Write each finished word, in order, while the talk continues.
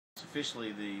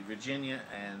Officially the Virginia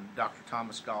and Dr.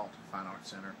 Thomas Gault Fine Arts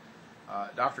Center.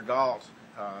 Dr. Gault,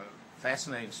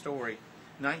 fascinating story,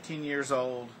 19 years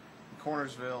old, in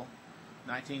Cornersville,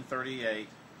 1938,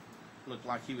 looked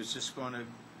like he was just going to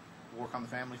work on the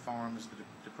family farm as the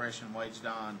Depression waged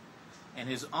on, and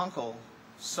his uncle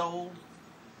sold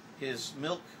his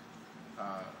milk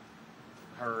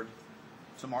herd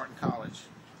to Martin College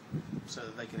so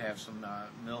that they could have some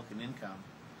milk and income.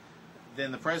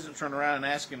 Then the president turned around and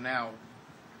asked him, now,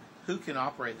 who can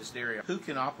operate this dairy? Who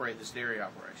can operate this dairy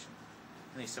operation?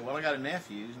 And he said, well, I got a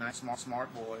nephew, he's a nice,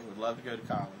 smart boy, would love to go to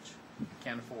college,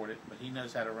 can't afford it, but he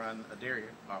knows how to run a dairy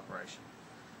operation.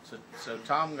 So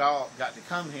Tom Gault got to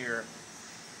come here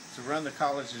to run the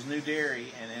college's new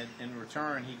dairy, and in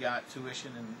return he got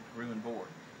tuition and room and board.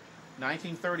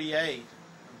 1938,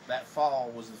 that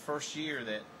fall, was the first year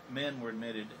that men were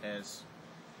admitted as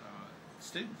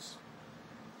students.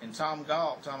 And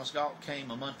Thomas Gault came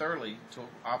a month early to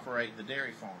operate the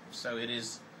dairy farm. So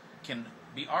can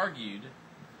be argued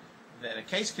that a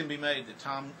case can be made that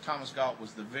Thomas Gault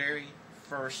was the very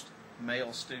first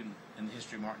male student in the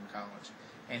history of Martin College.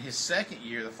 And his second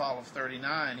year, the fall of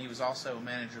 '39, he was also a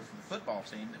manager for the football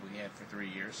team that we had for 3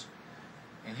 years.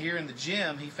 And here in the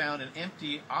gym, he found an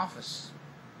empty office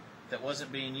that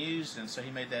wasn't being used, and so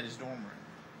he made that his dorm room.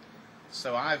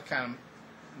 So I've kind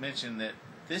of mentioned that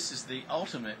this is the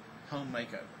ultimate home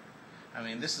makeover. I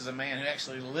mean, this is a man who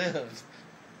actually lived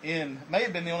may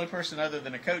have been the only person other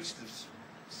than a coach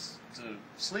to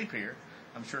sleep here.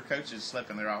 I'm sure coaches slept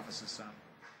in their offices some.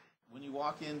 When you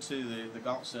walk into the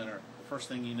Gault Center, the first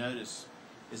thing you notice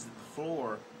is that the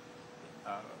floor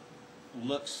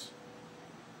looks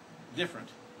different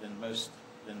than most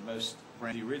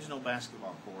brands. The original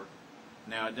basketball court.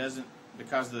 Now it doesn't,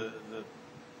 because the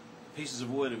pieces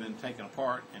of wood have been taken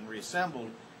apart and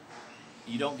reassembled,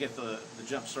 you don't get the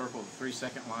jump circle, the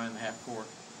 3-second line, the half-court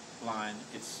line.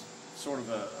 It's sort of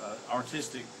a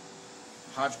artistic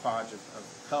hodgepodge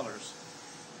of colors.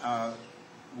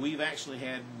 We've actually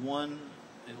had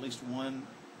at least one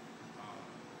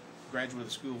graduate of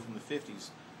the school from the 50s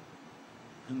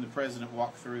whom the president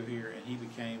walked through here, and he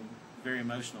became very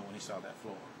emotional when he saw that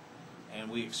floor. And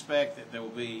we expect that there will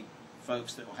be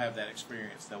folks that will have that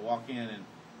experience. They'll walk in and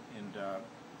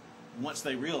once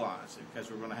they realize it,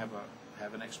 because we're going to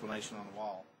have an explanation on the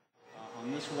wall.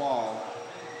 On this wall,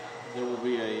 there will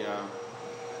be a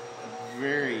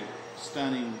very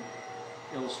stunning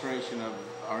illustration of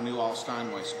our new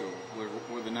All-Steinway School.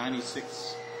 We're the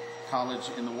 96th college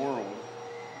in the world,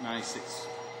 96th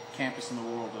campus in the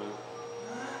world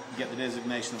to get the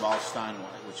designation of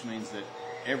All-Steinway, which means that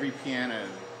every piano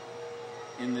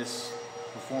in this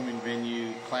performing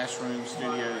venue, classrooms,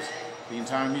 studios, the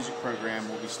entire music program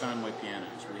will be Steinway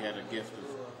pianos. We had a gift of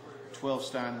 12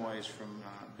 Steinways from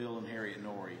Bill and Harriet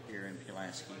Norrie here in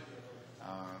Pulaski.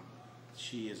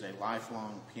 She is a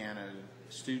lifelong piano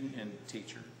student and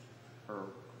teacher. Her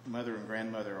mother and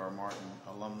grandmother are Martin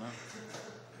alumna.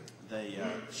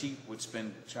 She would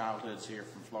spend childhoods here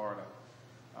from Florida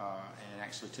and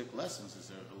actually took lessons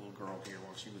as a little girl here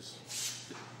while she was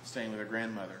staying with her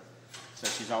grandmother. So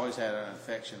she's always had an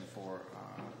affection for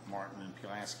Martin and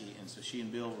Pulaski, and so she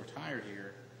and Bill retired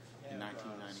here in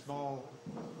 1990. Small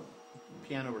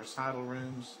piano recital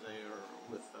rooms. They are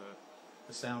with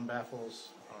the sound baffles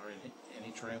are in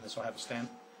each room. This will have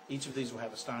each of these will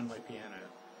have a Steinway piano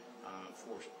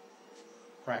for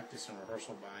practice and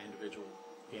rehearsal by individual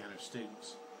piano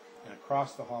students. And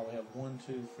across the hall we have 1,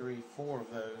 2, 3, 4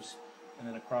 of those, and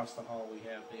then across the hall we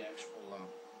have the actual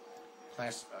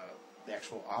the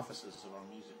actual offices of our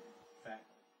music faculty.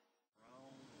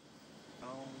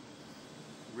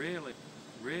 Really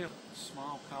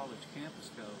small college campus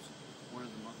goes, one of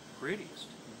the prettiest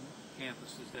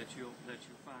campuses that you'll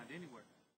find anywhere.